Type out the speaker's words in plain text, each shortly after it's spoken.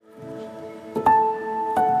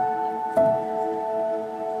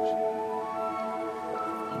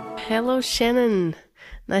Hello, Shannon.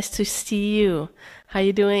 Nice to see you. How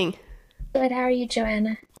you doing? Good. How are you,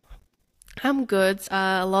 Joanna? I'm good.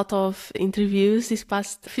 A lot of interviews these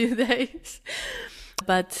past few days,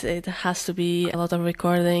 but it has to be a lot of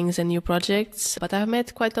recordings and new projects. But I've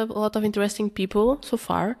met quite a lot of interesting people so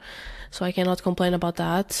far, so I cannot complain about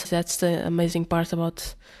that. That's the amazing part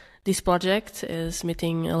about this project is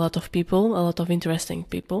meeting a lot of people, a lot of interesting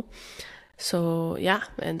people. So yeah,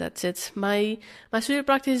 and that's it. My studio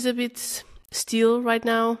practice is a bit still right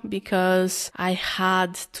now because I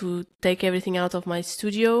had to take everything out of my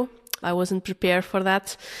studio. I wasn't prepared for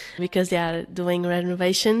that because they are doing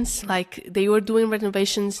renovations. Like they were doing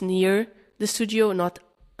renovations near the studio, not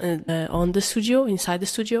on the studio, inside the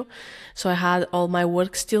studio. So I had all my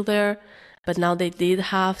work still there. But now they did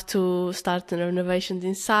have to start the renovations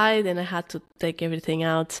inside and I had to take everything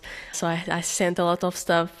out. So I sent a lot of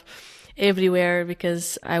stuff everywhere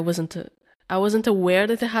because I wasn't aware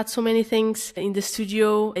that I had so many things in the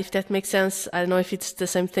studio, if that makes sense. I don't know if it's the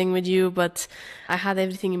same thing with you, but I had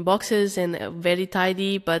everything in boxes and very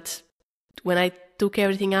tidy. But when I took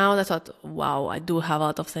everything out, I thought, wow, I do have a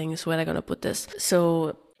lot of things. Where am I going to put this?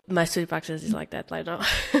 So my studio practice is like that right now.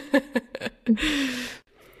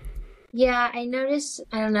 Yeah, I noticed,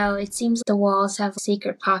 I don't know, it seems the walls have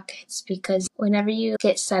secret pockets because whenever you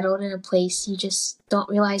get settled in a place, you just don't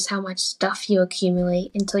realize how much stuff you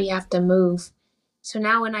accumulate until you have to move. So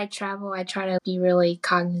now when I travel, I try to be really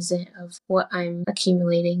cognizant of what I'm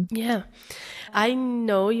accumulating. Yeah. I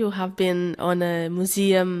know you have been on a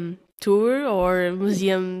museum tour or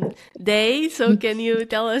museum day, so can you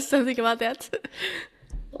tell us something about that?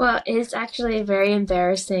 Well, it's actually very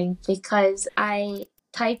embarrassing because I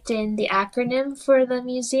typed in the acronym for the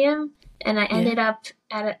museum and I Yeah. ended up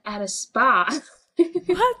at a spa.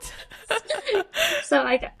 What? So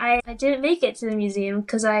I didn't make it to the museum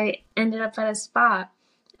because I ended up at a spa.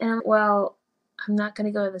 And well, I'm not going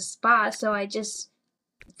to go to the spa. So I just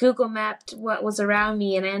Google mapped what was around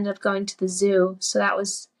me and I ended up going to the zoo. So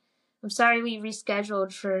I'm sorry we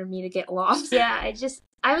rescheduled for me to get lost. Yeah,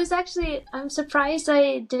 I'm surprised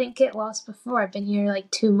I didn't get lost before. I've been here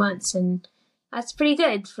like 2 months and that's pretty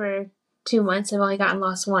good for 2 months. I've only gotten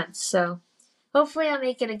lost once. So hopefully I'll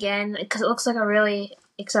make it again because it looks like a really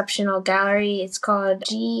exceptional gallery. It's called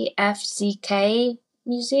GFZK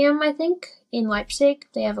Museum, I think, in Leipzig.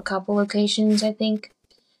 They have a couple locations, I think.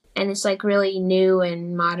 And it's like really new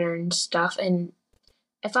and modern stuff. And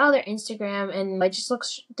I follow their Instagram and it just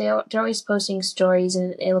looks, they're always posting stories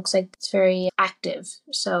and it looks like it's very active.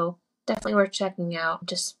 So definitely worth checking out.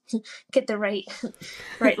 Just get the right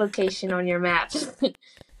location on your map. I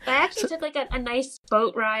actually So, took like a nice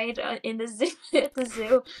boat ride in the zoo at the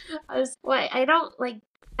zoo. I don't like.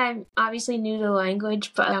 I'm obviously new to the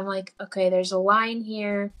language, but I'm like, okay, there's a line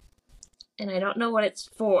here, and I don't know what it's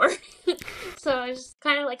for. So I was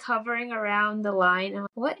kind of like hovering around the line. I'm like,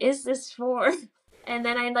 what is this for? And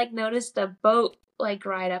then I like noticed a boat like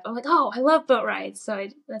ride up. I'm like, oh, I love boat rides. So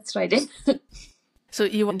that's what I did. so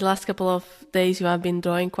you in the last couple of days you have been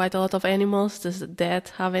drawing quite a lot of animals. Does that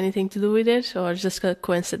have anything to do with it, or just a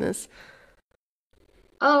coincidence?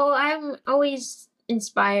 Oh, I'm always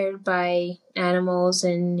inspired by animals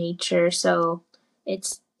and nature, so it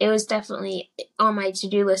was definitely on my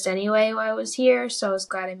to-do list anyway while I was here, so I was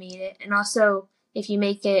glad I made it. And also, if you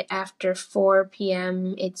make it after 4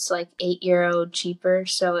 p.m., it's like €8 cheaper,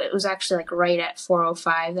 so it was actually like right at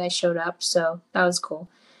 4:05 that I showed up, so that was cool.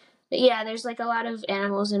 But yeah, there's like a lot of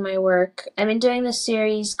animals in my work. I've been doing this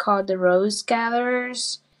series called The Rose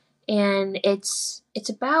Gatherers, and it's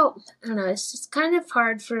about, I don't know, it's kind of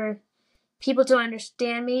hard for people to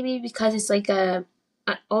understand maybe because it's like a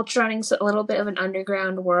ultra running's a little bit of an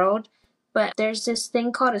underground world. But there's this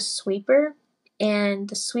thing called a sweeper, and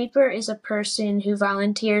the sweeper is a person who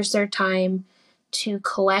volunteers their time to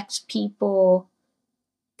collect people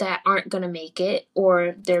that aren't going to make it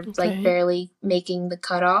or they're like Okay. barely making the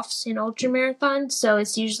cutoffs in ultra marathons. So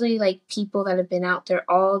it's usually like people that have been out there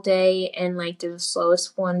all day and like they're the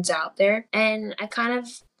slowest ones out there. And I kind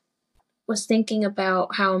of was thinking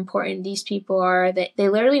about how important these people are, that they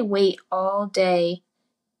literally wait all day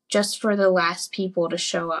just for the last people to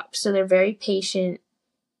show up. So they're very patient,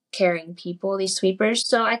 caring people, these sweepers.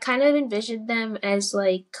 So I kind of envisioned them as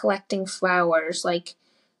like collecting flowers, like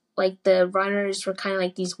the runners were kind of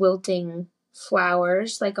like these wilting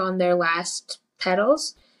flowers, like on their last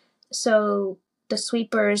petals. So the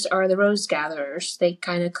sweepers are the rose gatherers. They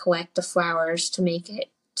kind of collect the flowers to make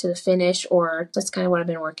it to the finish, or that's kind of what I've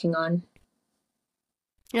been working on.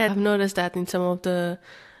 Yeah, I've noticed that in some of the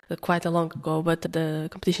quite a long ago, but the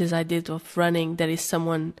competitions I did of running, there is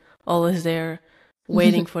someone always there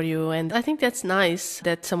waiting for you. And I think that's nice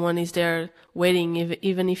that someone is there waiting,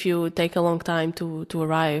 even if you take a long time to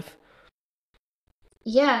arrive.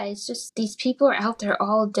 Yeah, it's just these people are out there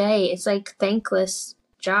all day. It's like thankless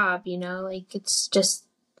job, like it's just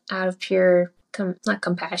out of pure not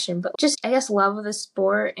compassion, but just I guess love of the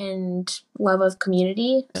sport and love of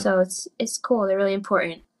community. Yeah. So it's cool. They're really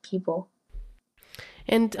important people.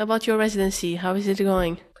 And about your residency, how is it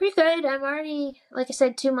going? Pretty good. I'm already, like I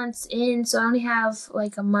said, 2 months in, so I only have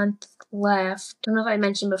like a month left. I don't know if I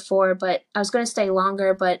mentioned before, but I was going to stay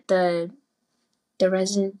longer, but the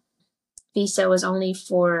resident visa was only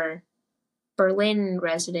for Berlin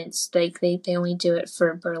residents. They only do it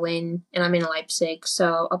for Berlin, and I'm in Leipzig,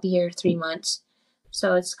 so I'll be here 3 months.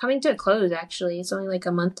 So it's coming to a close, actually. It's only like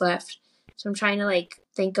a month left. So I'm trying to like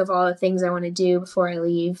think of all the things I want to do before I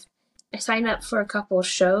leave. I signed up for a couple of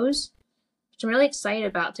shows, which I'm really excited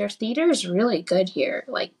about. Their theater is really good here,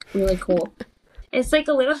 like really cool. It's like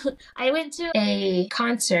I went to a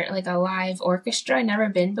concert, like a live orchestra. I'd never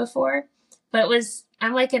been before, but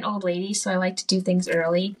I'm like an old lady, so I like to do things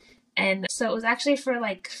early. And so it was actually for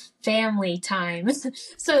like family time.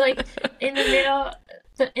 So like in the middle,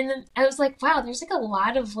 I was like, wow, there's like a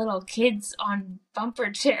lot of little kids on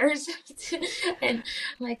bumper chairs. And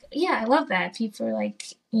I'm like, yeah, I love that. People are like,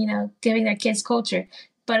 giving their kids culture.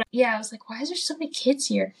 But yeah, I was like, why is there so many kids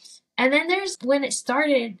here? And then when it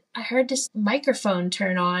started, I heard this microphone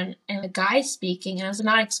turn on and a guy speaking, and I was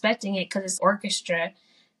not expecting it because it's orchestra.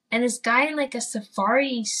 And this guy in like a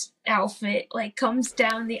safari outfit like comes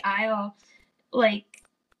down the aisle, like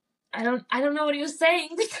I don't know what he was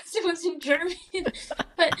saying because it was in German,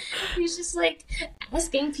 but he's just like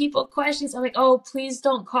asking people questions. I'm like, oh, please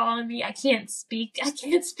don't call on me. I can't speak. I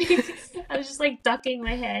was just like ducking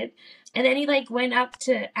my head. And then he like went up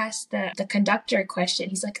to ask the conductor a question.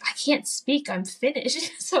 He's like, I can't speak. I'm Finnish.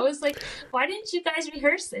 So I was like, why didn't you guys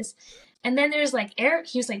rehearse this? And then there's like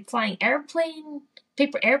he was like flying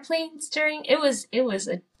paper airplanes during. It was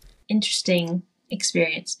an interesting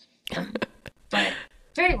experience, but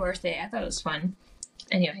very worth it. I thought it was fun.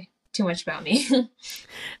 Anyway, too much about me.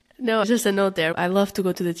 No, just a note there. I love to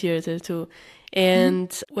go to the theater too.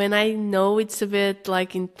 And when I know it's a bit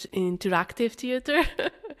like interactive theater,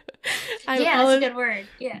 that's a good word.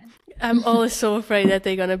 Yeah. I'm always so afraid that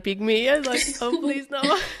they're gonna pick me. I'm like, oh, please no.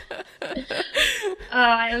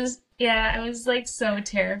 I was like so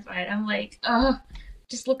terrified. I'm like, oh,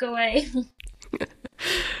 just look away.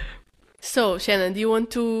 So, Shannon, do you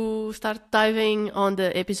want to start diving on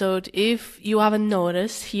the episode? If you haven't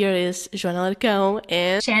noticed, here is Joana Alarcão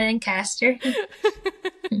and Shannon Castor.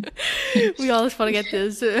 We always forget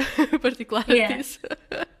this particularities.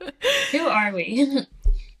 Yeah. Who are we?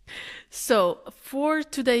 So, for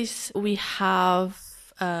today's, we have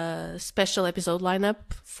a special episode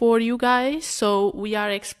lineup for you guys. So, we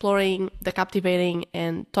are exploring the captivating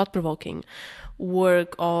and thought-provoking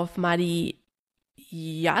work of Mari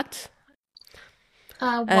Yat.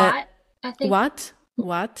 I think.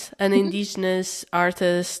 What? An indigenous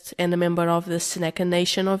artist and a member of the Seneca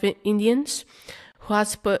Nation of Indians who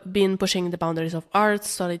has been pushing the boundaries of art,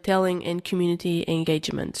 storytelling, and community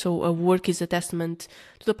engagement. So her work is a testament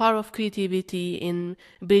to the power of creativity in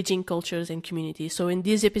bridging cultures and communities. So in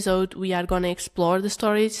this episode, we are going to explore the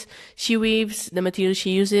stories she weaves, the material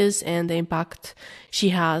she uses, and the impact she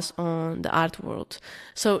has on the art world.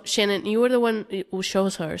 So Shannon, you were the one who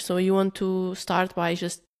shows her. So you want to start by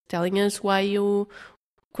just telling us why you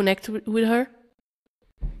connect with her?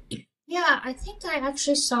 Yeah, I think I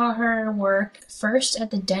actually saw her work first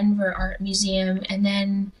at the Denver Art Museum, and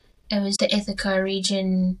then it was the Ithaca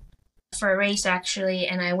region for a race, actually,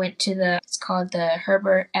 and I went to it's called the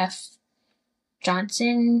Herbert F.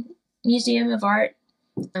 Johnson Museum of Art,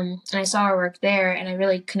 and I saw her work there, and I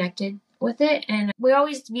really connected with it. And we're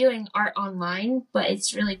always viewing art online, but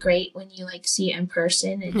it's really great when you like see it in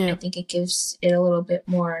person, and I think it gives it a little bit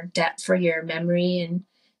more depth for your memory and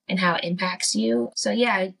how it impacts you. So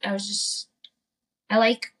yeah, I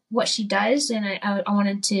like what she does, and I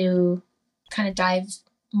wanted to kind of dive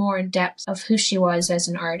more in depth of who she was as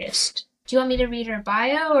an artist. Do you want me to read her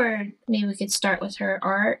bio, or maybe we could start with her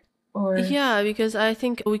art? Or yeah, because I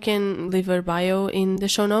think we can leave her bio in the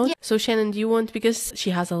show notes. Yeah. So Shannon, do you want, because she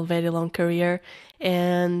has a very long career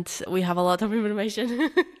and we have a lot of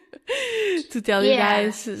information to tell you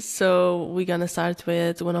guys, so we're gonna start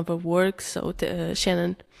with one of her works. So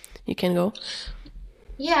Shannon, you can go.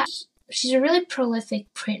 Yeah, she's a really prolific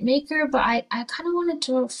printmaker, but I kind of wanted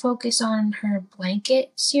to focus on her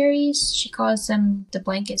blanket series. She calls them the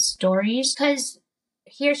blanket stories, because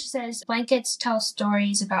here she says, blankets tell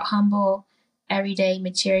stories about humble, everyday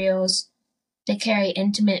materials They carry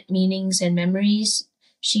intimate meanings and memories.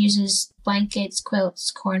 She uses blankets,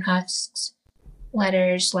 quilts, corn husks,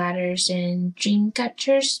 letters, ladders, and dream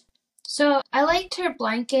catchers. So I liked her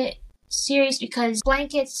blanket series because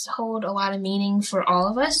blankets hold a lot of meaning for all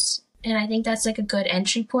of us. And I think that's like a good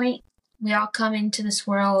entry point. We all come into this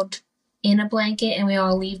world in a blanket and we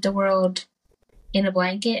all leave the world in a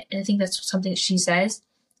blanket. And I think that's something that she says.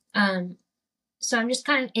 So I'm just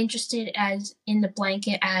kind of interested as in the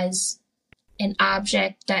blanket as an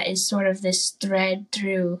object that is sort of this thread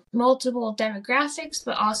through multiple demographics,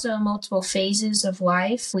 but also multiple phases of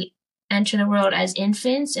life. We enter the world as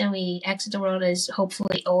infants and we exit the world as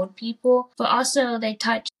hopefully old people, but also they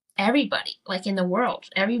touch everybody, like in the world.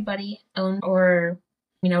 Everybody owns or,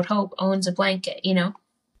 hope owns a blanket,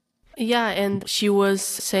 Yeah, and she was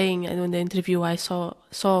saying in the interview I saw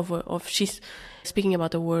of she's speaking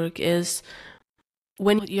about the work is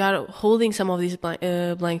when you are holding some of these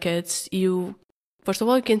blankets, you first of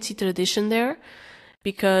all you can see tradition there,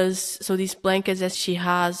 because so these blankets that she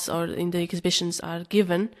has or in the exhibitions are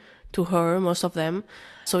given to her, most of them.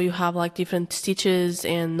 So you have like different stitches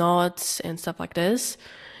and knots and stuff like this.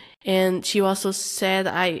 And she also said,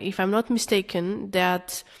 if I'm not mistaken,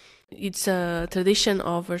 that it's a tradition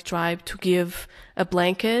of her tribe to give a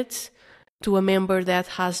blanket to a member that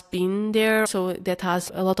has been there, so that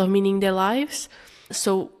has a lot of meaning in their lives.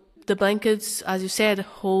 So the blankets, as you said,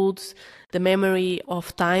 holds the memory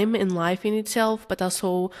of time and life in itself, but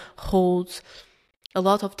also holds a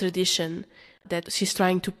lot of tradition that she's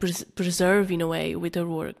trying to preserve in a way with her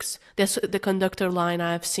works. That's the conductor line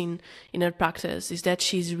I've seen in her practice, is that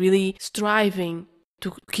she's really striving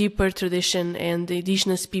to keep her tradition and the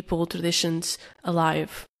indigenous people traditions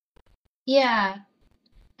alive. Yeah.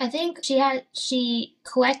 I think she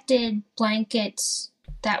collected blankets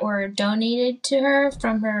that were donated to her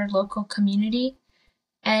from her local community.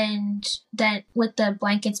 And that with the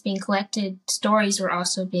blankets being collected, stories were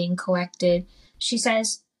also being collected. She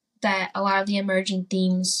says that a lot of the emerging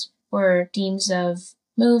themes were themes of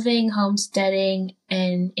moving, homesteading,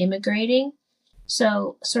 and immigrating.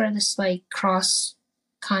 So sort of this like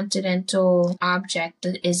cross-continental object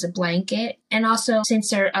that is a blanket. And also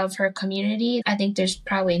since they're of her community, I think there's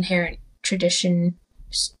probably inherent traditional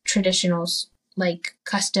like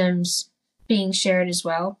customs being shared as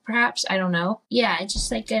well, perhaps. I don't know. Yeah, it's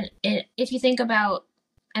just like if you think about,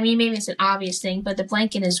 I mean, maybe it's an obvious thing, but the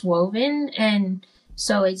blanket is woven, and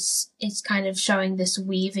so it's kind of showing this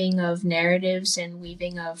weaving of narratives and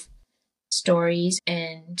weaving of stories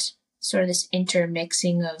and sort of this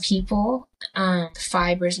intermixing of people,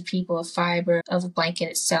 fibers of people, a fiber of a blanket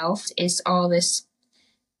itself is all this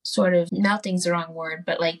sort of, melting's the wrong word,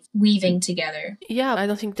 but like weaving together. Yeah, I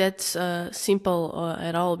don't think that's simple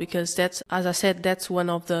at all, because that's, as I said, that's one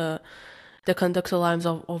of the conductor lines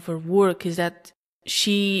of her work, is that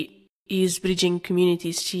she is bridging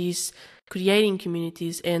communities, she's creating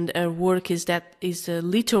communities, and her work is a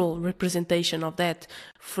literal representation of that,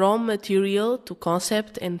 from material to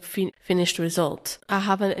concept and finished result. I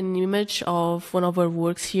have an image of one of her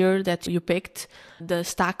works here that you picked, the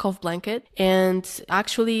stack of blanket, and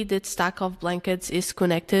actually that stack of blankets is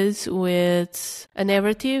connected with a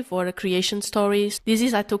narrative or a creation story.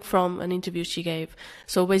 This I took from an interview she gave.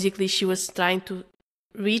 So basically she was trying to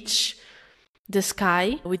reach the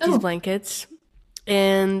sky with these blankets.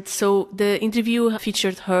 And so the interview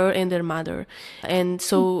featured her and her mother. And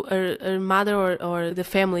so her mother or the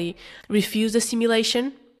family refused the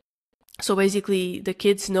simulation. So basically the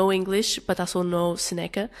kids know English, but also know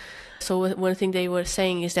Seneca. So one thing they were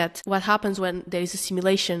saying is that what happens when there is a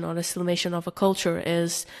simulation or a simulation of a culture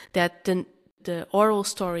is that the oral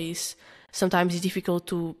stories sometimes is difficult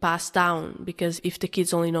to pass down, because if the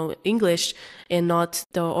kids only know English and not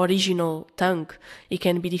the original tongue, it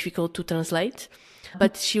can be difficult to translate.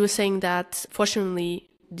 But she was saying that fortunately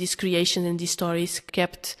these creations and these stories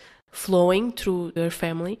kept flowing through her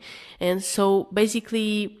family. And so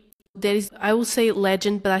basically there is, I will say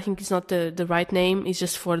legend, but I think it's not the right name. It's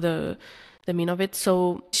just for the meaning of it.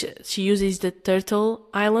 So she uses the Turtle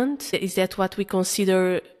Island. Is that what we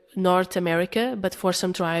consider North America? But for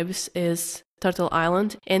some tribes is Turtle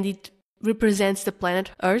Island. And it represents the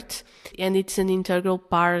planet Earth. And it's an integral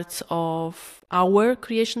part of our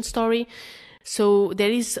creation story. So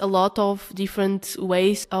there is a lot of different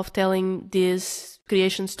ways of telling this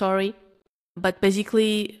creation story. But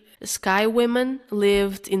basically, sky women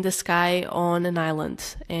lived in the sky on an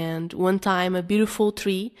island. And one time a beautiful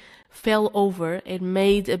tree fell over and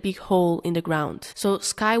made a big hole in the ground. So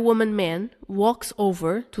Sky Woman Man walks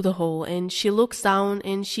over to the hole and she looks down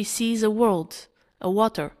and she sees a world, a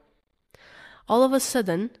water. All of a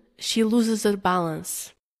sudden, she loses her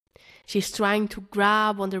balance. She's trying to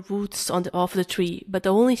grab on the roots of the tree, but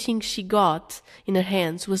the only thing she got in her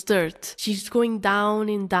hands was dirt. She's going down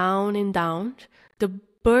and down and down. The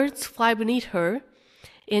birds fly beneath her,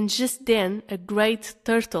 and just then a great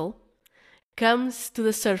turtle comes to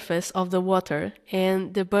the surface of the water,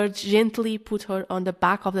 and the birds gently put her on the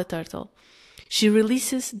back of the turtle. She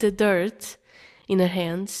releases the dirt in her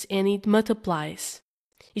hands, and it multiplies.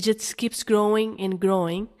 It just keeps growing and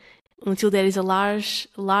growing until there is a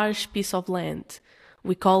large piece of land.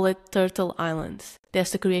 We call it Turtle Island. That's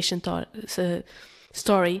the creation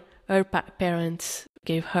story her parents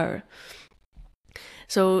gave her.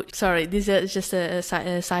 So, sorry, this is just a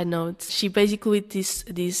side note. She basically, with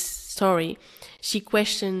this story, she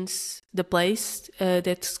questions the place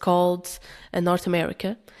that's called North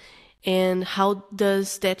America, and how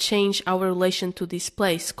does that change our relation to this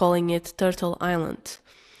place, calling it Turtle Island?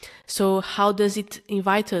 So how does it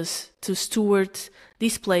invite us to steward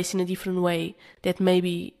this place in a different way that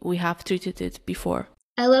maybe we have treated it before?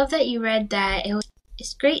 I love that you read that.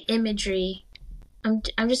 It's great imagery.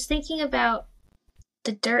 I'm just thinking about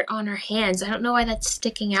the dirt on her hands. I don't know why that's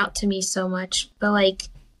sticking out to me so much, but like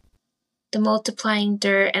the multiplying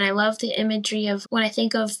dirt, and I love the imagery of when I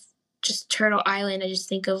think of just Turtle Island, I just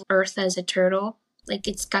think of Earth as a turtle. Like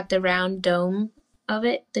it's got the round dome of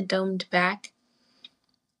it, the domed back.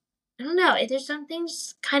 I don't know, there's something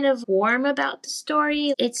kind of warm about the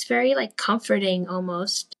story. It's very like comforting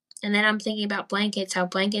almost. And then I'm thinking about blankets, how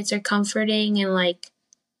blankets are comforting, and like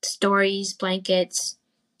stories, blankets.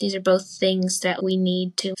 These are both things that we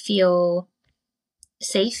need to feel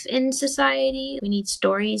safe in society. We need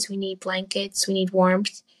stories, we need blankets, we need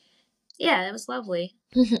warmth. Yeah, that was lovely.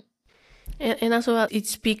 And also it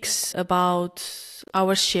speaks about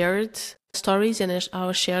our shared stories and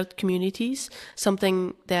our shared communities,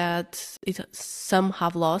 something that some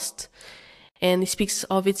have lost. And it speaks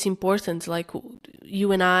of its importance. Like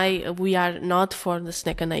you and I, we are not for the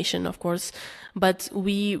Seneca Nation, of course, but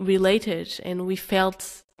we related and we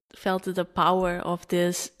felt the power of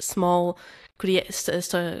this small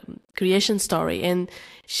creation story. And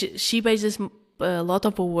she bases a lot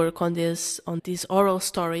of her work on these oral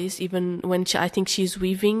stories. Even when I think she's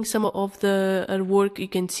weaving some of her work, you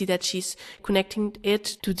can see that she's connecting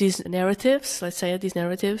it to these narratives,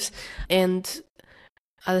 and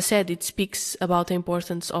as I said, it speaks about the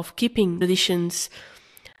importance of keeping traditions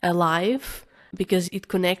alive, because it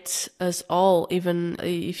connects us all, even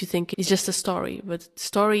if you think it's just a story. But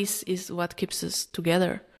stories is what keeps us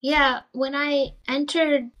together. Yeah, when I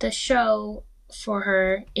entered the show for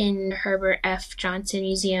her in Herbert F. Johnson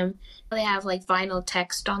Museum, they have like vinyl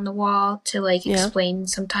text on the wall to like explain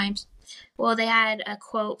sometimes. Well, they had a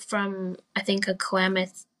quote from, I think, a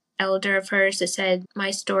Klamath elder of hers that said,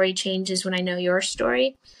 "My story changes when I know your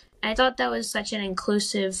story." And I thought that was such an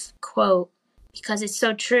inclusive quote, because it's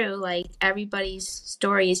so true. Like everybody's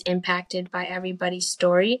story is impacted by everybody's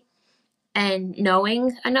story, and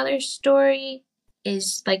knowing another story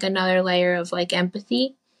is like another layer of like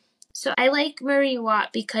empathy. So I like Marie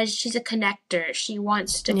Watt because she's a connector. She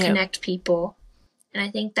wants to connect people. And I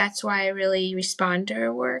think that's why I really respond to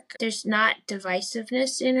her work. There's not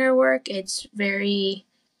divisiveness in her work. It's very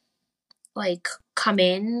like, come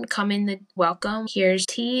in, welcome, here's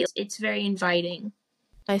tea. It's very inviting.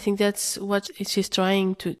 I think that's what she's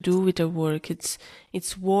trying to do with her work.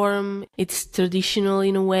 It's warm, it's traditional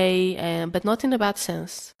in a way, but not in a bad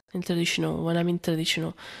sense. In traditional, when I mean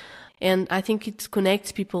traditional. And I think it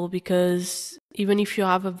connects people, because even if you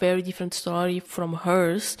have a very different story from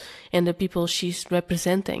hers and the people she's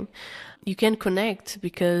representing, you can connect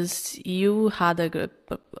because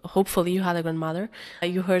hopefully you had a grandmother.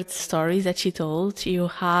 You heard stories that she told. You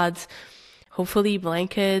had hopefully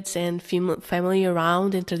blankets and family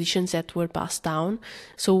around and traditions that were passed down.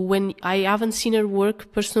 So when I haven't seen her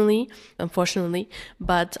work personally, unfortunately,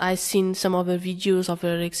 but I've seen some of her videos of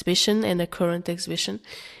her exhibition and the current exhibition.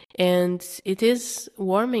 And it is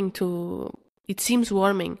it seems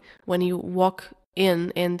warming when you walk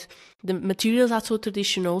in, and the materials are so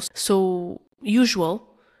traditional, so usual.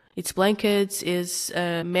 It's blankets, it's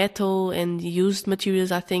metal and used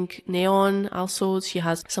materials, I think neon also. She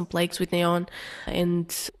has some plaques with neon.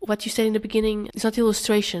 And what you said in the beginning, it's not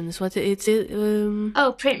illustrations.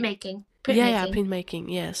 Printmaking. Printmaking,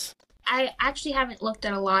 yes. I actually haven't looked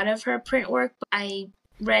at a lot of her print work, but I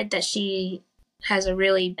read that she has a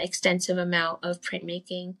really extensive amount of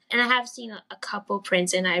printmaking. And I have seen a couple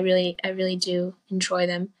prints, and I really do enjoy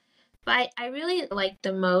them. But I really liked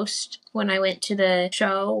the most when I went to the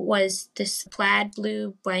show was this plaid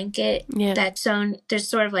blue blanket that's sewn. There's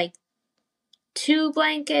sort of like two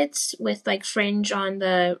blankets with like fringe on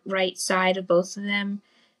the right side of both of them.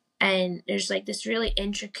 and there's like this really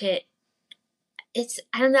intricate,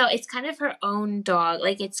 I don't know, it's kind of her own dog.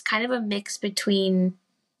 Like it's kind of a mix between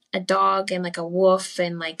a dog and like a wolf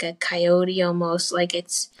and like a coyote almost. Like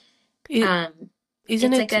it's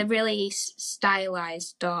isn't like a really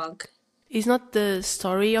stylized dog. Is not the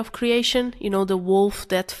story of creation, the wolf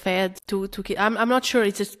that fed to kids. I'm not sure.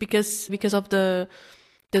 It's just because of the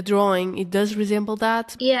drawing, it does resemble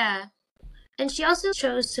that. Yeah. And she also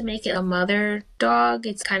chose to make it a mother dog.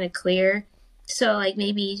 It's kind of clear. So like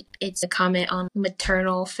maybe it's a comment on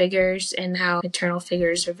maternal figures and how maternal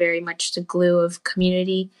figures are very much the glue of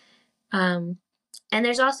community. And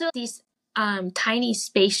there's also these tiny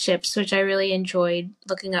spaceships, which I really enjoyed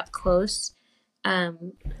looking up close.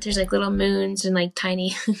 There's like little moons and like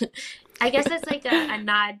tiny I guess that's like a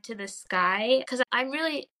nod to the sky, because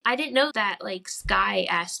I didn't know that like sky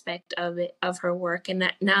aspect of her work, and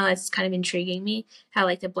that now that's kind of intriguing me, how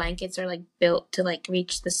like the blankets are like built to like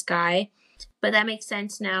reach the sky. But that makes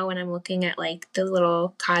sense now when I'm looking at like the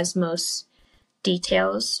little cosmos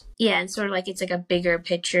details. Yeah, and sort of like it's like a bigger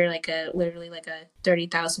picture, like literally like a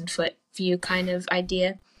 30,000 foot view kind of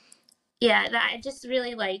idea. Yeah, that I just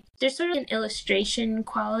really like. There's sort of an illustration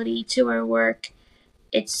quality to her work.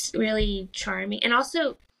 It's really charming, and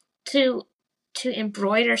also to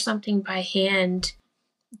embroider something by hand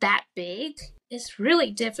that big is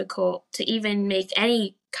really difficult to even make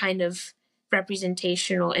any kind of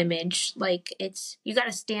representational image. Like you got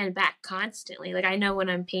to stand back constantly. Like I know when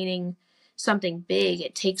I'm painting something big,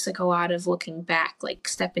 it takes like a lot of looking back, like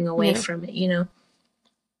stepping away from it.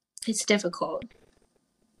 It's difficult.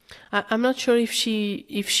 I'm not sure if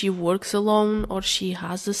she works alone or she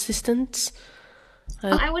has assistants.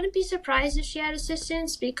 I wouldn't be surprised if she had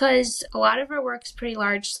assistants, because a lot of her work's pretty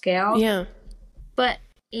large scale. Yeah. But,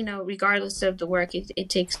 regardless of the work, it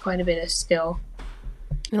takes quite a bit of skill.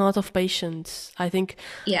 And a lot of patience. I think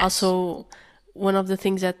yes. Also one of the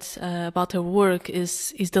things that about her work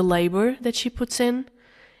is the labor that she puts in.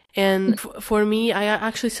 And for me, I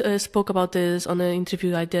actually spoke about this on an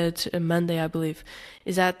interview I did Monday, I believe,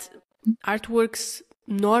 is that artworks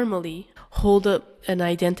normally hold an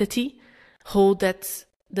identity, hold that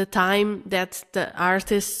the time that the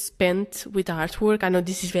artist spent with artwork. I know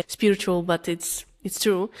this is very spiritual, but it's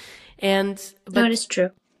true. But it is true.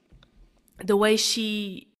 The way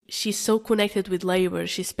she's so connected with labor,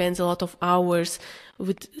 she spends a lot of hours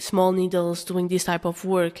with small needles doing this type of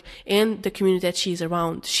work, and the community that she's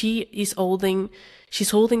around. She's holding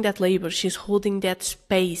that labor, she's holding that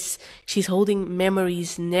space, she's holding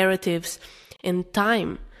memories, narratives, and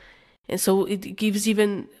time. And so it gives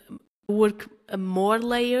even work more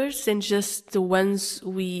layers than just the ones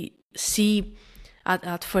we see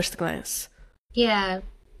at first glance. Yeah.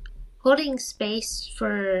 Holding space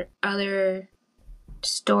for other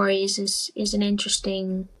stories is an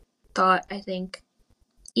interesting thought, I think.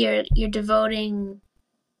 You're devoting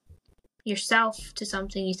yourself to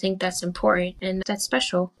something you think that's important, and that's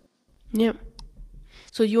special. Yeah.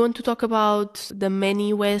 So you want to talk about the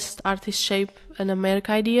Many West Artist Shape an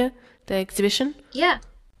America idea, the exhibition? Yeah.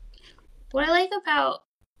 What I like about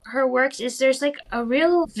her works is there's like a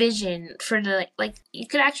real vision for the like you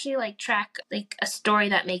could actually like track like a story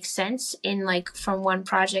that makes sense in like from one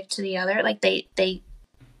project to the other. Like they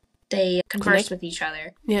converse with each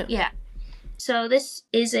other. Yeah. Yeah. So this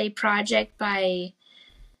is a project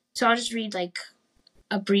so I'll just read like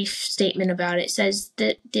a brief statement about it. It says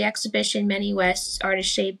that the exhibition Many West's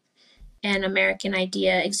Artist Shape an American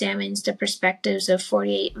Idea examines the perspectives of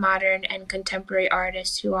 48 modern and contemporary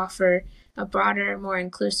artists who offer a broader, more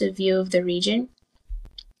inclusive view of the region.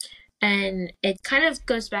 And it kind of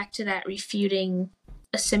goes back to that refuting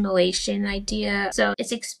assimilation idea. So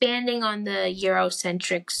it's expanding on the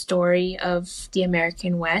Eurocentric story of the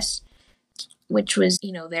American West, which was,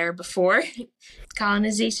 there before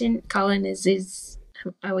colonization. I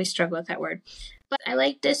always struggle with that word. But I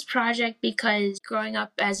like this project because growing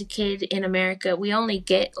up as a kid in America, we only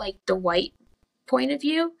get like the white point of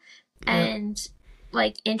view. Yeah. And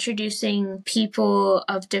like introducing people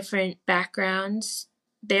of different backgrounds,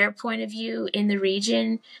 their point of view in the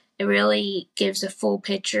region, it really gives a full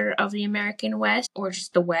picture of the American West, or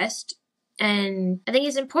just the West. And I think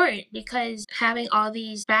it's important because having all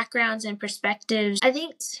these backgrounds and perspectives, I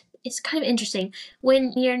think it's kind of interesting.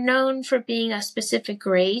 When you're known for being a specific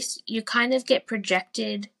race, you kind of get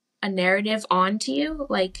projected a narrative onto you.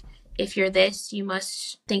 Like, if you're this, you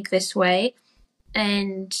must think this way.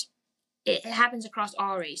 And it happens across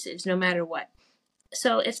all races, no matter what.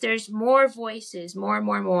 So if there's more voices,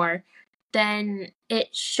 more, then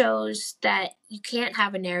it shows that you can't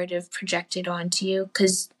have a narrative projected onto you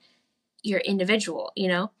because you're individual,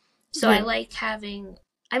 So I like having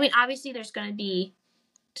I mean, obviously there's going to be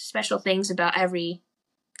special things about every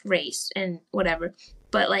race and whatever,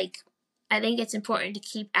 but like I think it's important to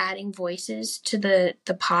keep adding voices to the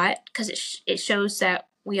pot because it shows that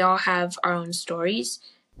we all have our own stories,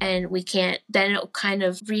 and we can't, then it'll kind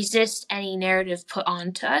of resist any narrative put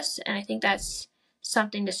onto us. And I think that's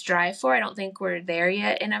something to strive for. I don't think we're there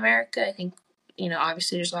yet in America. I think,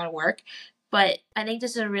 obviously there's a lot of work, but I think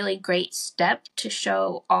this is a really great step to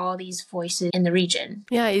show all these voices in the region.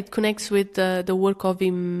 Yeah, it connects with the work of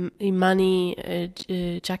Imani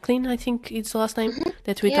Jacqueline, I think it's the last name,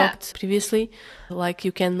 that we talked previously. Like,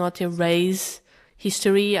 you cannot erase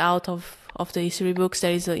history out of the history books.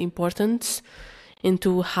 There is an importance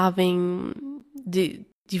into having the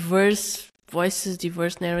diverse voices,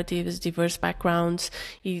 diverse narratives, diverse backgrounds.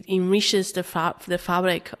 It enriches the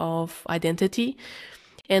fabric of identity.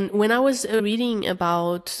 And when I was reading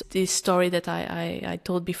about this story that I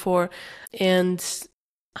told before, and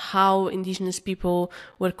how indigenous people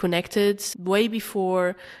were connected way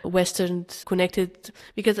before Western connected,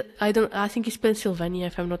 because I think it's Pennsylvania,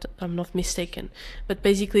 if I'm not mistaken. But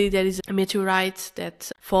basically there is a meteorite that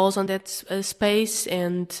falls on that space,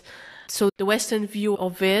 and so the Western view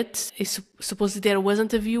of it is supposedly there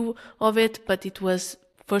wasn't a view of it, but it was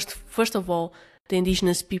first of all the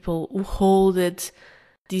indigenous people who holded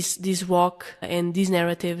this rock and these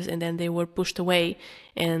narratives, and then they were pushed away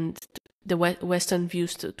and the Western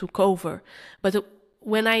views took over. But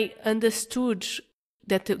when I understood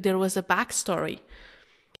that there was a backstory,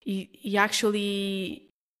 he actually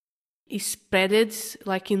spread it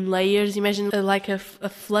like in layers. Imagine like a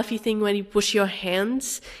fluffy thing when you push your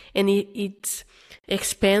hands and it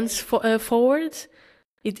expands forward.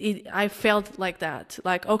 I felt like that.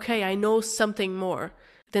 Like, okay, I know something more.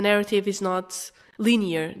 The narrative is not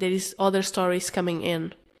linear. There is other stories coming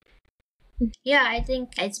in. Yeah, I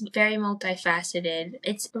think it's very multifaceted.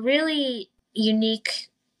 It's really unique.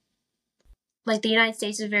 Like, the United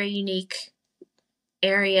States is a very unique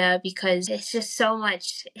area because it's just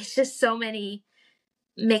so many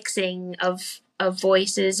mixing of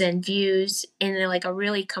voices and views in like a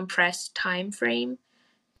really compressed time frame.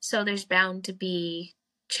 So there's bound to be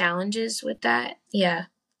challenges with that. Yeah.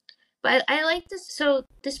 But I like this. So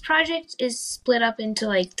this project is split up into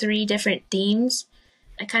like 3 different themes.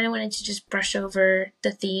 I kind of wanted to just brush over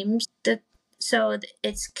the themes. So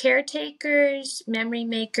it's caretakers, memory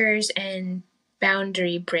makers, and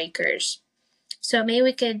boundary breakers. So maybe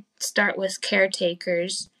we could start with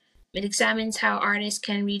caretakers. It examines how artists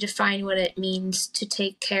can redefine what it means to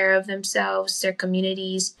take care of themselves, their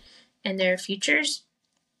communities, and their futures.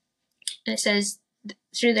 And it says,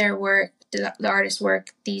 through their work, the artist's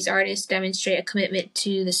work, these artists demonstrate a commitment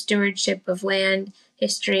to the stewardship of land,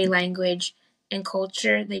 history, language, and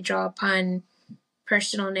culture. They draw upon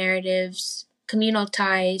personal narratives, communal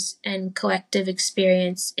ties, and collective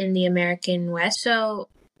experience in the American West. So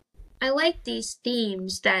I like these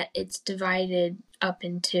themes that it's divided up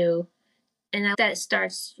into, and that it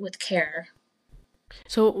starts with care.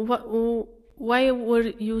 So why were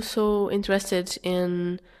you so interested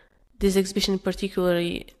in this exhibition particular,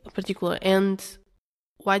 and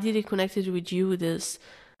why did it connect it with you,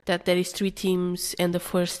 that there is 3 themes and the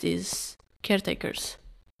first is caretakers?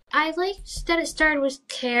 I liked that it started with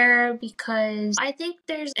care because I think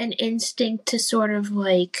there's an instinct to sort of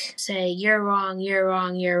like say, you're wrong, you're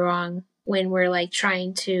wrong, you're wrong, when we're like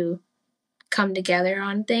trying to come together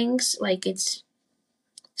on things. Like, it's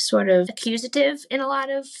sort of accusative in a lot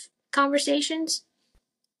of conversations.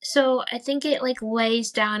 So I think it like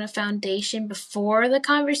lays down a foundation before the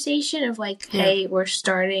conversation of like, hey, we're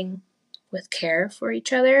starting with care for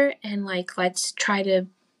each other, and like, let's try to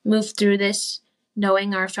move through this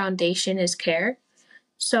knowing our foundation is care.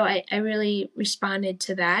 So I really responded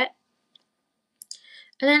to that.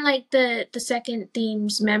 And then like the second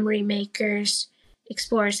theme's memory makers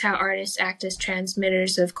explores how artists act as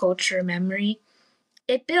transmitters of culture memory.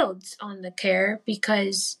 It builds on the care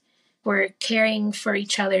because we're caring for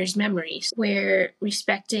each other's memories. We're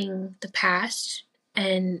respecting the past,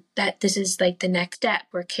 and that this is like the next step.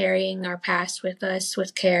 We're carrying our past with us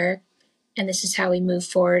with care, and this is how we move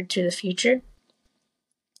forward to the future.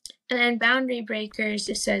 And then boundary breakers,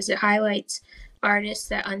 it says it highlights artists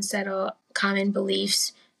that unsettle common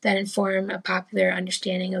beliefs that inform a popular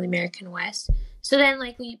understanding of the American West. So then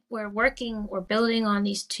like we're building on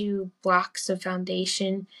these 2 blocks of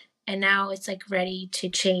foundation, and now it's like ready to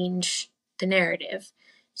change the narrative.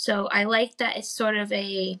 So I like that it's sort of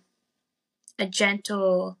a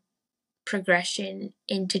gentle progression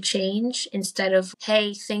into change instead of,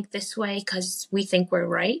 hey, think this way because we think we're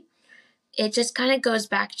right. It just kind of goes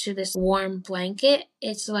back to this warm blanket.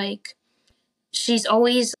 It's like she's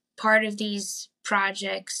always part of these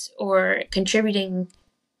projects or contributing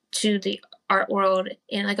to the art world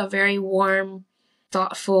in like a very warm,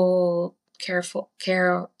 thoughtful,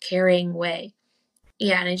 caring way.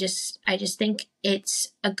 Yeah, and I just think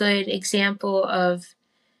it's a good example of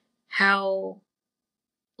how,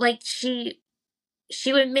 like, she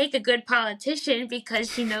would make a good politician because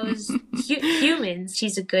she knows humans.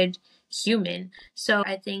 She's a good human. So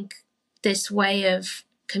I think this way of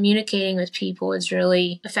communicating with people is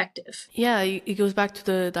really effective. Yeah, it goes back to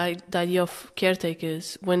the idea of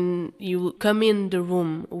caretakers. When you come in the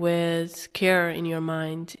room with care in your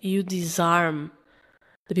mind, you disarm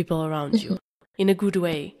the people around you in a good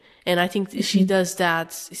way. And I think she does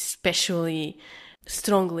that especially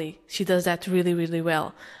strongly. She does that really, really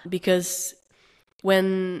well. Because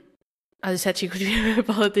when, as I said, she could be a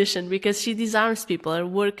politician, because she disarms people. Her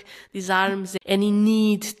work disarms any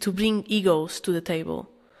need to bring egos to the table.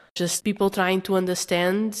 Just people trying to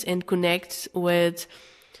understand and connect with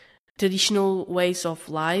traditional ways of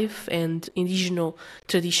life and indigenous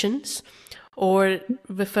traditions, or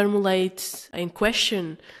reformulate and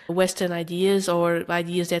question Western ideas or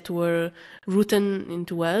ideas that were rooted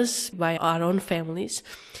into us by our own families.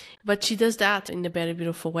 But she does that in a very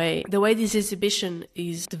beautiful way. The way this exhibition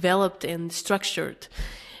is developed and structured,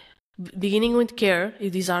 beginning with care, you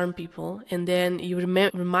disarm people, and then you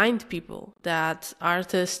remind people that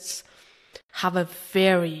artists have a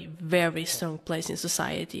very, very strong place in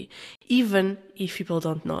society, even if people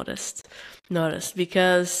don't notice,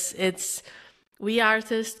 because we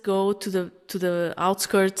artists go to the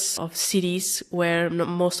outskirts of cities where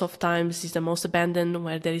most of times is the most abandoned,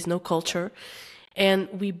 where there is no culture, and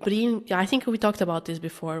we bring. I think we talked about this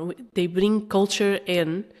before. They bring culture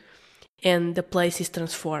in, and the place is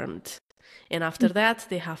transformed. And after that,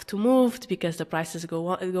 they have to move because the prices go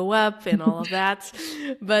up and all of that.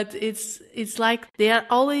 But it's like they are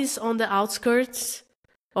always on the outskirts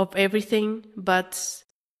of everything, but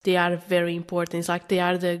they are very important. It's like they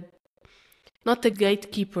are not the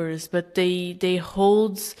gatekeepers, but they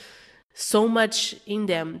hold so much in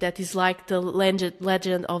them that is like the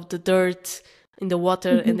legend of the dirt in the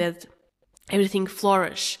water, and that everything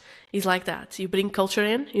flourish. It's like that. You bring culture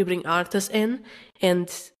in, you bring artists in,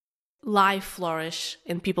 and life flourish,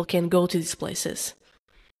 and people can go to these places.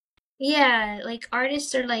 Yeah, like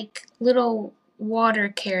artists are like little water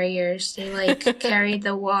carriers. They like carry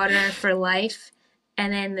the water for life,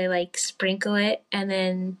 and then they like sprinkle it, and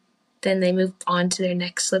then they move on to their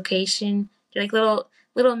next location. They're like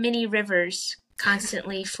little mini rivers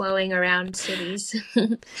constantly flowing around cities.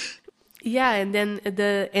 Yeah, and then at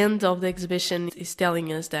the end of the exhibition is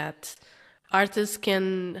telling us that artists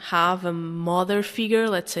can have a mother figure,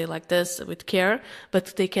 let's say like this, with care,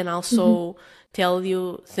 but they can also tell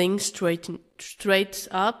you things straight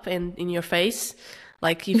up and in your face.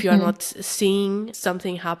 Like if you are not seeing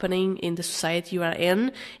something happening in the society you are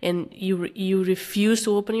in, and you refuse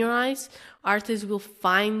to open your eyes, artists will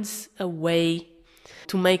find a way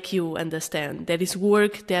to make you understand. There is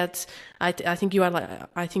work that I think you are like,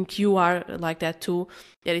 I think you are like that too.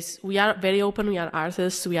 We are very open. We are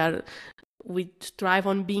artists. We strive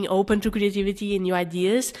on being open to creativity and new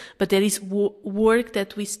ideas. But there is work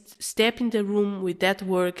that we step in the room with that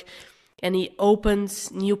work, and it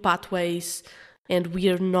opens new pathways, and we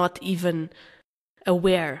are not even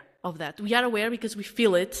aware of that. We are aware because we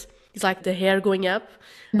feel it. It's like the hair going up,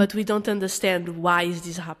 but we don't understand why is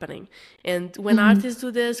this happening. And when artists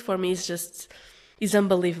do this, for me, it's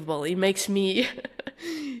unbelievable. It makes me,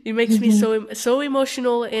 so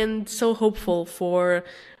emotional and so hopeful for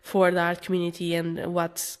the art community and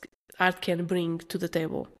what art can bring to the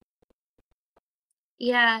table.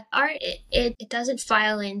 Yeah, art, it doesn't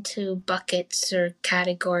file into buckets or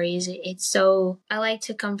categories. It's so, I like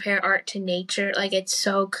to compare art to nature. Like, it's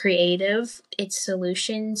so creative. Its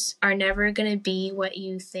solutions are never going to be what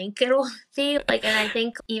you think it'll be. Like, and I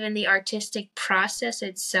think even the artistic process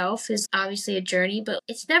itself is obviously a journey, but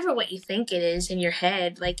it's never what you think it is in your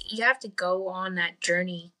head. Like, you have to go on that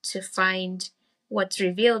journey to find what's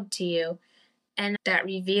revealed to you. And that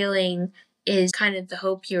revealing is kind of the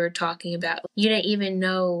hope you were talking about. You didn't even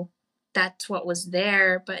know that's what was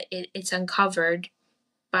there, but it's uncovered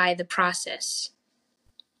by the process.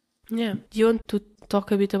 Yeah. Do you want to talk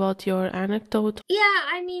a bit about your anecdote? Yeah,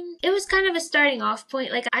 I mean, it was kind of a starting off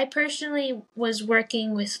point. Like, I personally was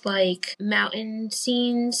working with like mountain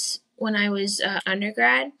scenes when I was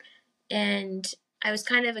undergrad, and I was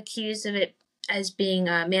kind of accused of it as being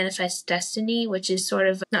a manifest destiny, which is sort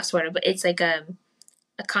of, not sort of, but it's like a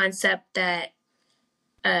concept that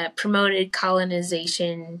promoted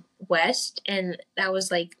colonization west, and that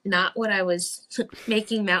was like not what I was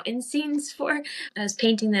making mountain scenes for. I was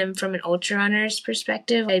painting them from an ultra runner's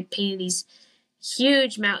perspective. I painted these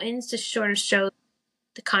huge mountains to sort of show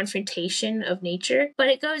the confrontation of nature. But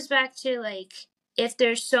it goes back to like, if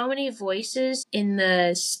there's so many voices in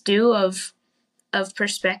the stew of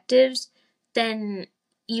perspectives, then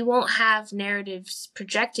you won't have narratives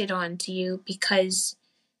projected onto you because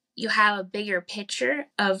you have a bigger picture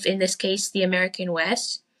of, in this case, the American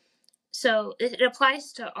West. So it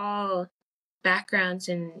applies to all backgrounds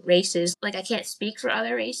and races. Like, I can't speak for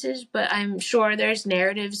other races, but I'm sure there's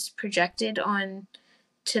narratives projected on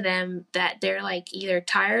to them that they're like either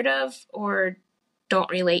tired of or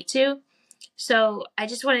don't relate to. So I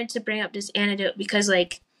just wanted to bring up this anecdote because,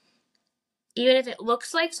 like, even if it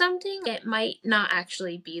looks like something, it might not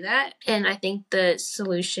actually be that. And I think the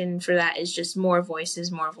solution for that is just more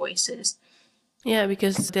voices, more voices. Yeah,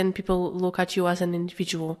 because then people look at you as an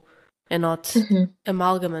individual and not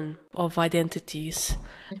amalgam of identities.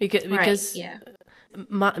 Because yeah.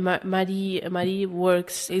 Marie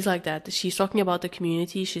works is like that. She's talking about the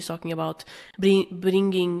community. She's talking about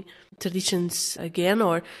bringing traditions again,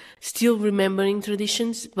 or still remembering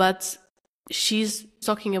traditions, but she's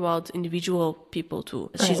talking about individual people too.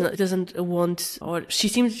 She doesn't want, or she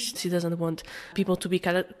seems she doesn't want people to be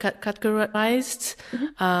categorized.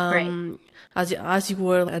 As you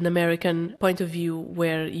were an American point of view,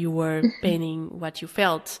 where you were painting what you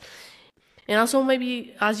felt. And also,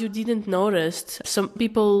 maybe as you didn't notice, some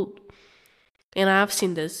people, and I've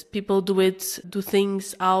seen this, people do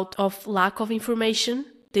things out of lack of information.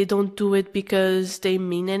 They don't do it because they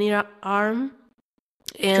mean any harm.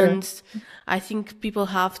 And sure. I think people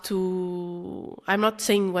have to, I'm not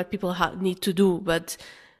saying what people need to do, but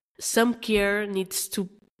some care needs to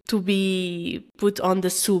be put on the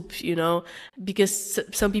soup, you know, because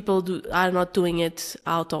some people are not doing it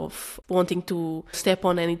out of wanting to step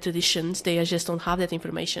on any traditions. They just don't have that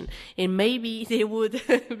information. And maybe they would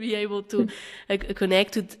be able to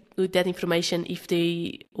connect with that information if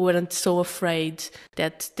they weren't so afraid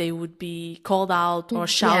that they would be called out or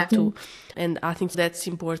shout to. And I think that's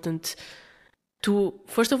important to,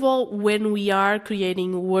 first of all, when we are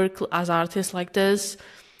creating work as artists like this,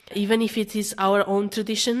 even if it is our own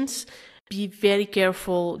traditions, be very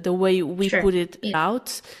careful the way we put it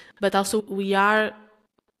out. But also we are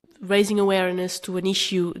raising awareness to an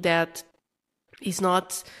issue that is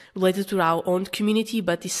not related to our own community,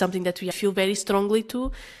 but is something that we feel very strongly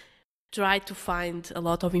to. Try to find a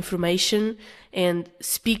lot of information and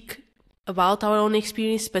speak about our own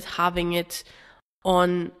experience, but having it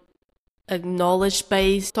on a knowledge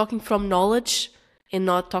base, talking from knowledge and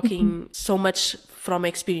not talking so much from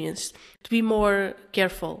experience, to be more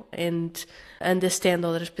careful and understand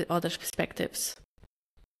other perspectives.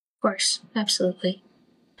 Of course, absolutely.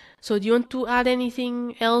 So do you want to add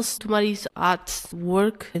anything else to Marie's art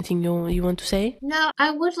work? Anything you want to say? No,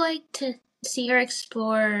 I would like to see her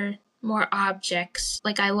explore more objects.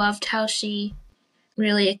 Like, I loved how she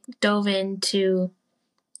really dove into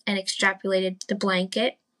and extrapolated the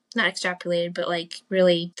blanket. Not extrapolated, but like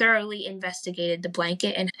really thoroughly investigated the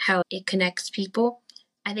blanket and how it connects people.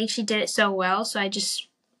 I think she did it so well, so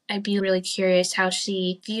I'd be really curious how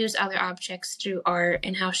she views other objects through art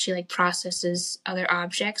and how she like processes other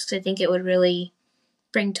objects, because I think it would really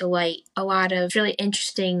bring to light a lot of really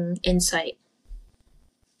interesting insight.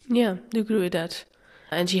 Yeah, I agree with that.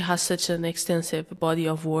 And she has such an extensive body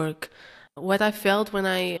of work. What I felt when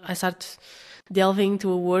I started delving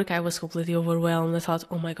into work, I was completely overwhelmed. I thought,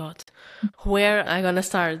 oh my God, where am I gonna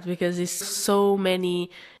start? Because there's so many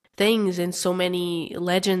things and so many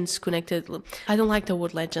legends connected. I don't like the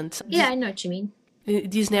word legend. Yeah, I know what you mean.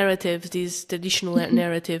 These narratives, these traditional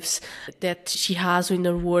narratives that she has in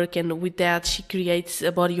her work, and with that she creates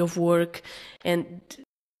a body of work, and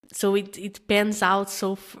so it pans out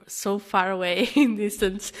so far away in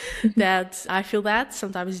distance that I feel that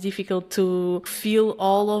sometimes it's difficult to feel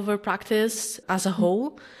all over practice as a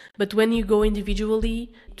whole. But when you go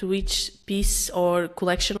individually to each piece or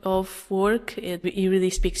collection of work, it really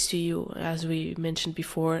speaks to you, as we mentioned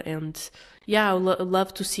before. And yeah, I would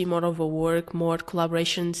love to see more of her work, more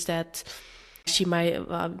collaborations that she might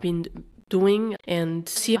have been doing, and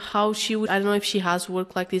see how she would, I don't know if she has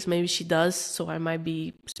work like this, maybe she does, so I might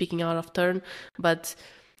be speaking out of turn, but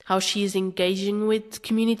how she is engaging with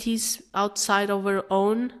communities outside of her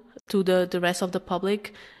own to the rest of the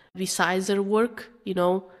public besides her work, you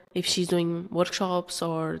know, if she's doing workshops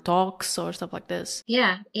or talks or stuff like this.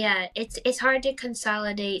 Yeah, it's hard to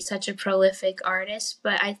consolidate such a prolific artist,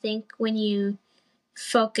 but I think when you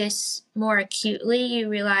focus more acutely, you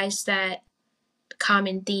realize that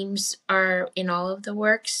common themes are in all of the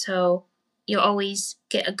works, so you'll always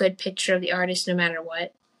get a good picture of the artist no matter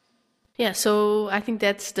what. Yeah, so I think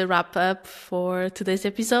that's the wrap up for today's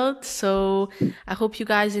episode. So I hope you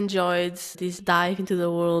guys enjoyed this dive into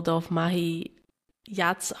the world of Mahi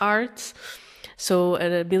Yat's art. So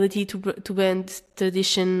an ability to blend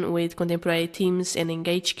tradition with contemporary themes and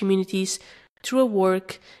engage communities through a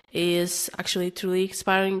work is actually truly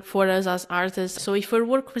inspiring for us as artists. So if our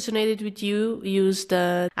work resonated with you, use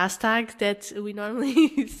the hashtag that we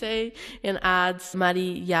normally say and add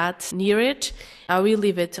Mahi Yat near it. I will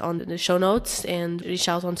leave it on the show notes and reach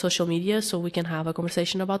out on social media so we can have a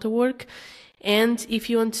conversation about the work. And if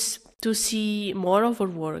you want to see more of our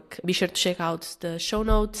work, be sure to check out the show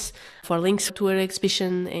notes for links to our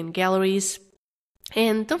exhibition and galleries.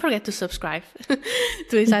 And don't forget to subscribe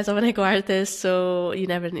to Insights of an Eco Artist so you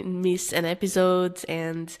never miss an episode.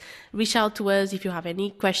 And reach out to us if you have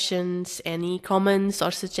any questions, any comments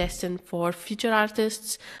or suggestions for future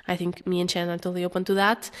artists. I think me and Shannon are totally open to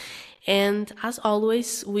that. And as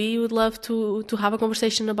always, we would love to have a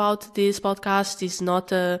conversation about this podcast. It's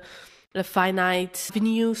not a finite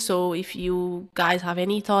venue, so if you guys have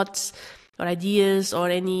any thoughts or ideas or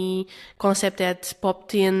any concept that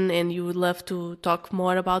popped in and you would love to talk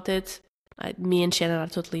more about it, me and Shannon are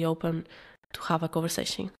totally open to have a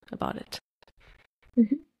conversation about it.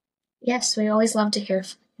 Mm-hmm. Yes, we always love to hear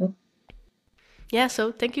from you. Yeah,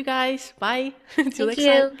 so thank you guys. Bye. Thank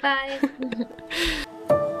you. Bye.